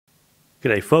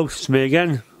G'day folks, it's me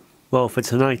again. Well, for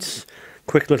tonight's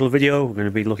quick little video we're going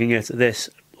to be looking at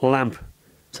this lamp.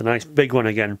 It's a nice big one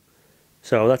again.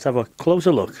 So let's have a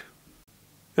closer look.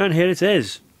 And here it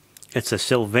is. It's a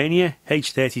Sylvania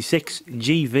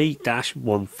H36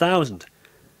 GV-1000.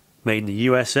 Made in the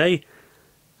USA.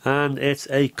 And it's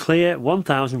a clear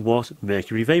 1000 watt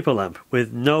mercury vapour lamp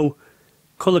with no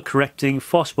colour correcting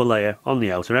phosphor layer on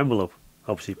the outer envelope.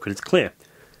 Obviously because it's clear.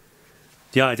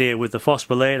 The idea with the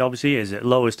phosphor layer obviously is it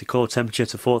lowers the colour temperature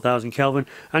to 4000 Kelvin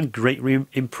and greatly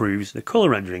improves the colour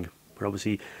rendering. But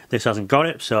obviously this hasn't got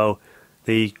it, so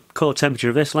the colour temperature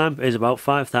of this lamp is about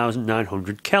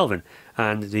 5900 Kelvin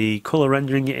and the colour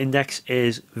rendering index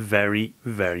is very,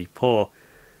 very poor.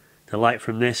 The light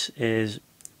from this is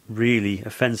really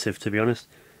offensive, to be honest,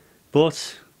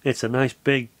 but it's a nice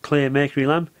big clear mercury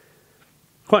lamp.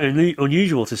 Quite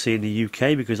unusual to see in the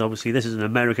UK because obviously this is an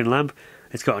American lamp.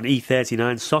 It's got an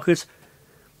E39 socket.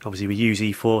 Obviously we use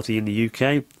E40 in the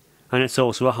UK, and it's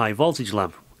also a high voltage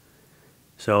lamp.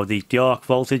 So the arc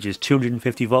voltage is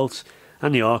 250 volts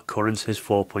and the arc current is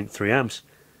 4.3 amps.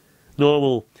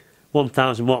 Normal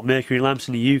 1000 watt mercury lamps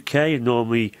in the UK are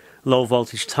normally low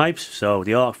voltage types, so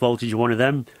the arc voltage of one of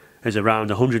them is around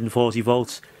 140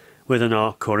 volts with an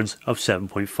arc current of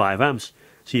 7.5 amps.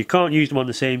 So you can't use them on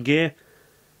the same gear.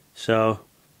 So,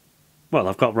 well,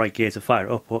 I've got right gear to fire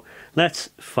it up, but let's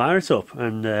fire it up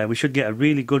and we should get a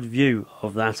really good view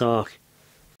of that arc.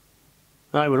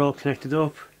 Right, we're all connected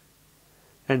up.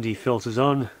 ND filters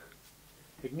on.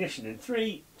 Ignition in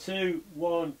 3, 2,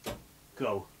 1,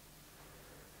 go.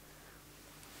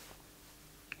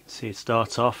 You can see it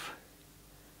starts off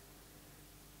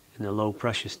in the low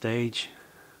pressure stage,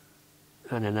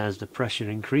 and then as the pressure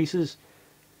increases,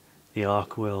 the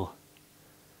arc will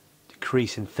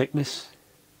decrease in thickness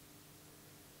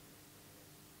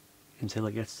until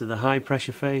it gets to the high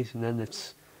pressure phase, and then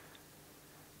that's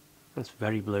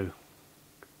very blue.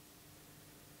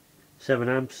 7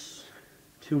 amps,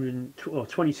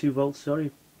 22 volts,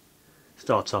 sorry.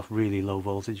 Starts off really low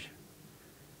voltage.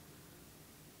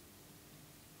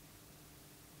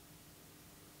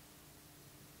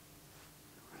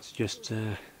 Let's just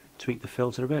tweak the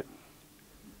filter a bit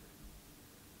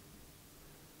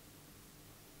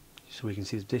so we can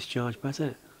see the discharge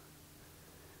better.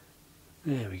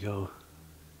 There we go.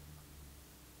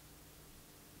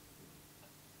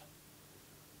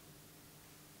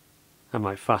 I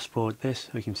might fast forward this.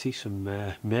 We can see some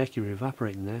mercury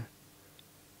evaporating there.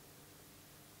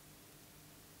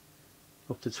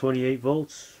 Up to 28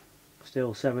 volts,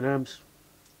 still 7 amps,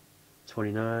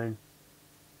 29,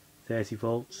 30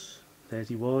 volts,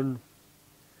 31,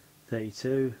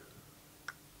 32.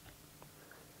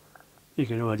 You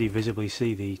can already visibly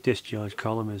see the discharge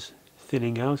column is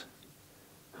thinning out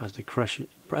as the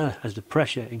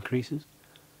pressure increases.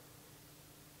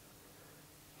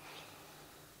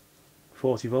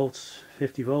 40 volts,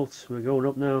 50 volts, we're going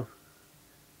up now.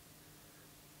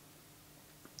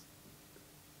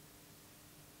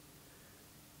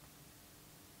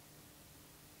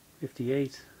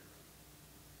 $58.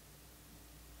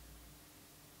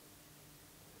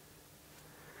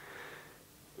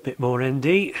 Bit more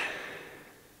ND.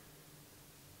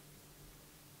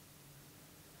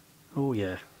 Oh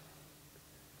yeah.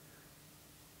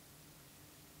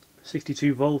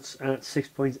 62 volts at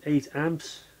 6.8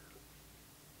 amps.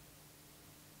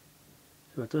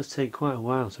 So it does take quite a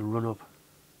while to run up.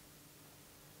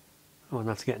 Oh, and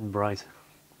that's getting bright.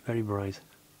 Very bright.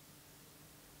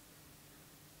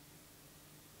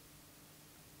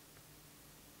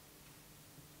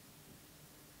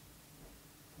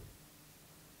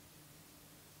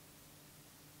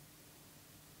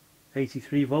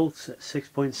 $83 volts at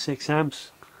 6.6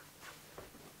 amps.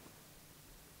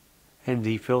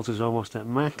 ND filter's almost at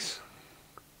max.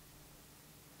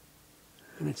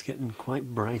 And it's getting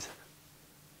quite bright.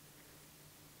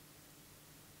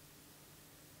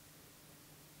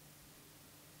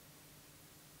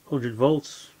 100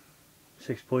 volts,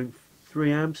 6.3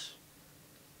 amps.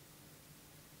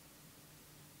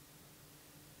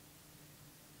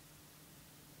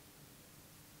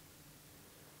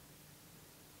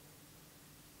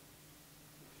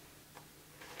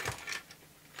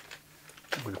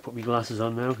 I'm going to put my glasses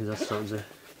on now because that's starting to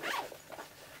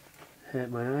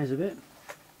hurt my eyes a bit.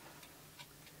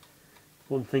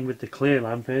 One thing with the clear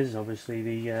lamp is obviously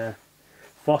the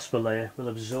phosphor layer will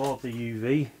absorb the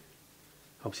UV.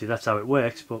 Obviously that's how it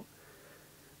works, but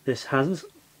this hasn't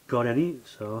got any,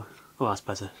 so oh, that's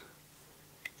better.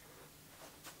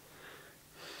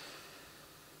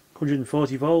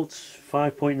 140 volts,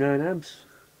 5.9 amps.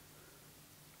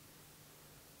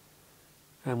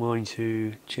 I'm going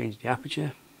to change the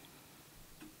aperture.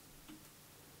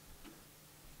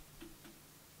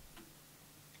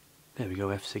 go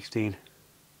F16.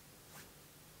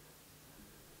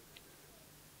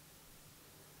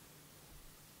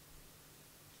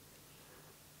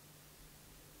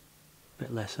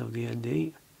 Bit less of the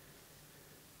ND.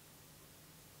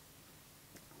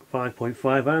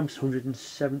 5.5 amps,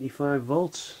 175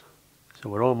 volts. So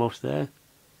we're almost there.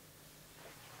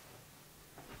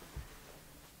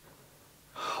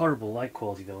 Horrible light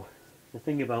quality though. The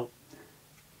thing about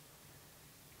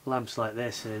lamps like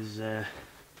this is the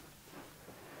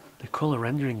colour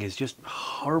rendering is just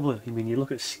horrible. I mean, you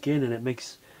look at skin and it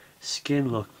makes skin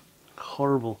look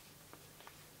horrible.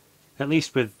 At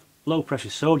least with low pressure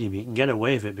sodium you can get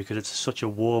away with it because it's such a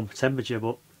warm temperature,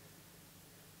 but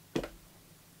it's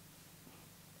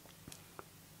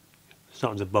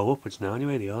starting to bow upwards now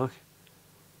anyway, the arc.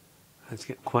 It's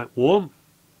getting quite warm.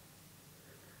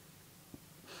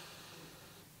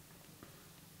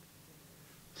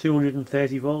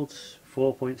 $230 volts,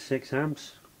 4.6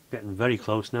 amps, getting very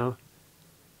close now.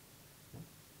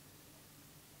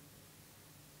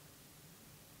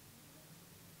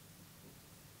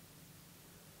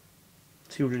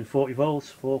 $240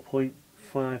 volts,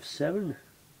 4.57.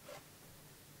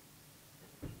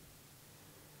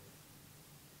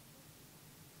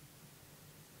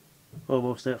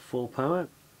 Almost at full power.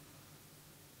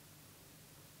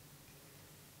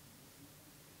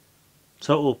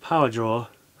 Total power draw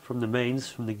from the mains,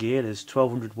 from the gear, is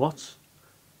 1200 watts.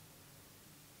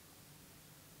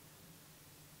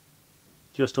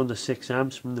 Just under 6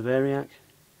 amps from the variac.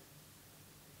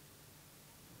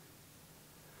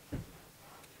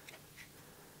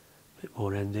 Bit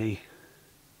more ND.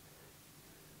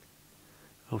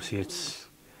 Obviously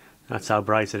that's how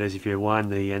bright it is if you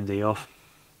wind the ND off.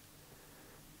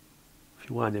 If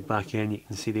you wind it back in, you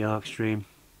can see the arc stream.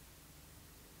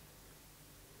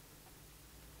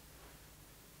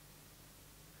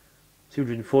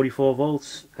 $244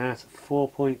 volts at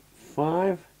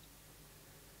 4.5.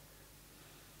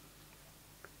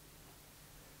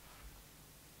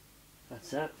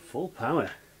 That's at full power.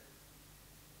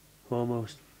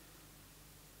 Almost.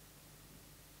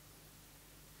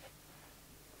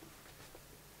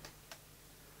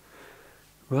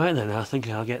 Right then, I think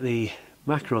I'll get the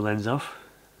macro lens off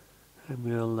and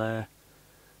we'll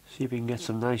see if we can get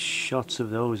some nice shots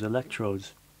of those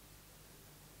electrodes.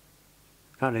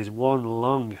 That is one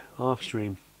long arc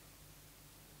stream.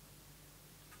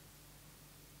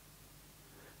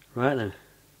 Right then,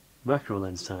 macro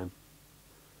lens time.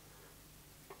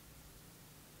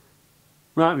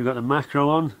 Right, we've got the macro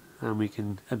on and we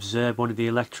can observe one of the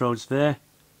electrodes there.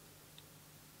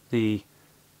 The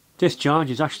discharge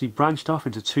is actually branched off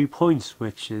into 2 points,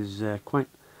 which is quite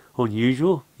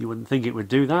unusual. You wouldn't think it would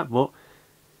do that, but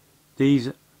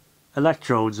these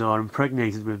electrodes are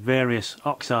impregnated with various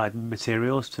oxide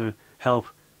materials to help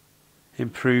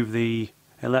improve the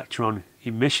electron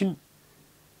emission,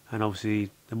 and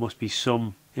obviously there must be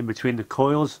some in between the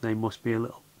coils. They must be a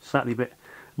little slightly bit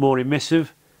more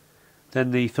emissive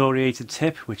than the thoriated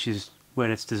tip, which is where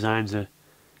it's designed to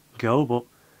go, but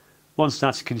once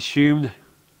that's consumed,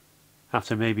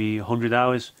 after maybe 100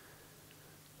 hours,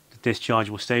 the discharge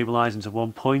will stabilise into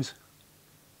 1 point.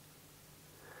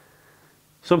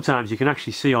 Sometimes you can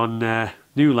actually see on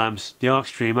new lamps the arc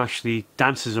stream actually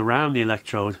dances around the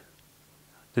electrode.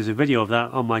 There's a video of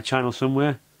that on my channel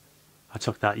somewhere. I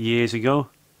took that years ago.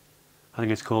 I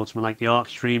think it's called something like the arc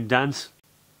stream dance.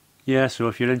 Yeah, so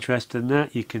if you're interested in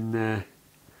that, you can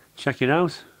check it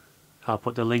out. I'll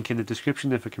put the link in the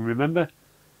description if I can remember.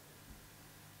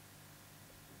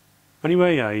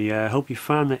 Anyway, I hope you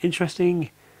found that interesting.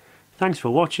 Thanks for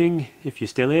watching if you're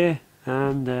still here,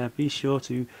 and be sure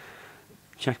to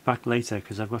check back later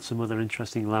because I've got some other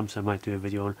interesting lamps I might do a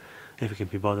video on if I can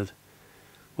be bothered.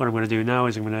 What I'm going to do now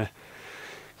is I'm going to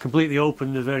completely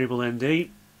open the variable ND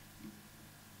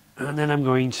and then I'm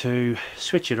going to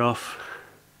switch it off.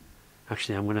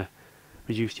 Actually, I'm going to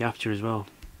reduce the aperture as well,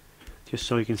 just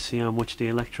so you can see how much the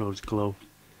electrodes glow.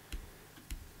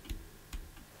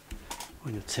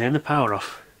 I'm going to turn the power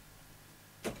off.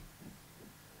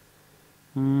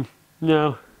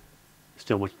 No,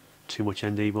 still too much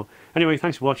ND, but anyway,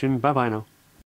 thanks for watching. Bye bye now.